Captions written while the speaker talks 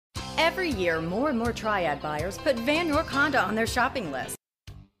Every year, more and more Triad buyers put Vann York Honda on their shopping list.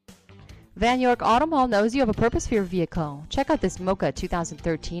 Vann York Auto Mall knows you have a purpose for your vehicle. Check out this Mocha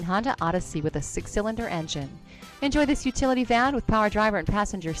 2013 Honda Odyssey with a 6-cylinder engine. Enjoy this utility van with power driver and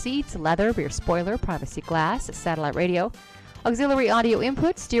passenger seats, leather, rear spoiler, privacy glass, satellite radio, auxiliary audio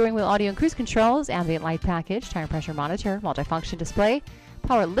input, steering wheel audio and cruise controls, ambient light package, tire pressure monitor, multifunction display,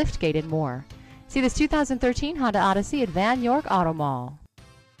 power liftgate, and more. See this 2013 Honda Odyssey at Vann York Auto Mall.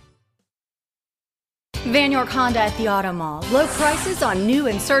 Vann York Honda at the Auto Mall. Low prices on new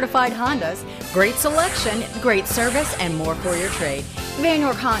and certified Hondas, great selection, great service, and more for your trade. Vann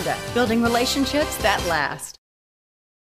York Honda, building relationships that last.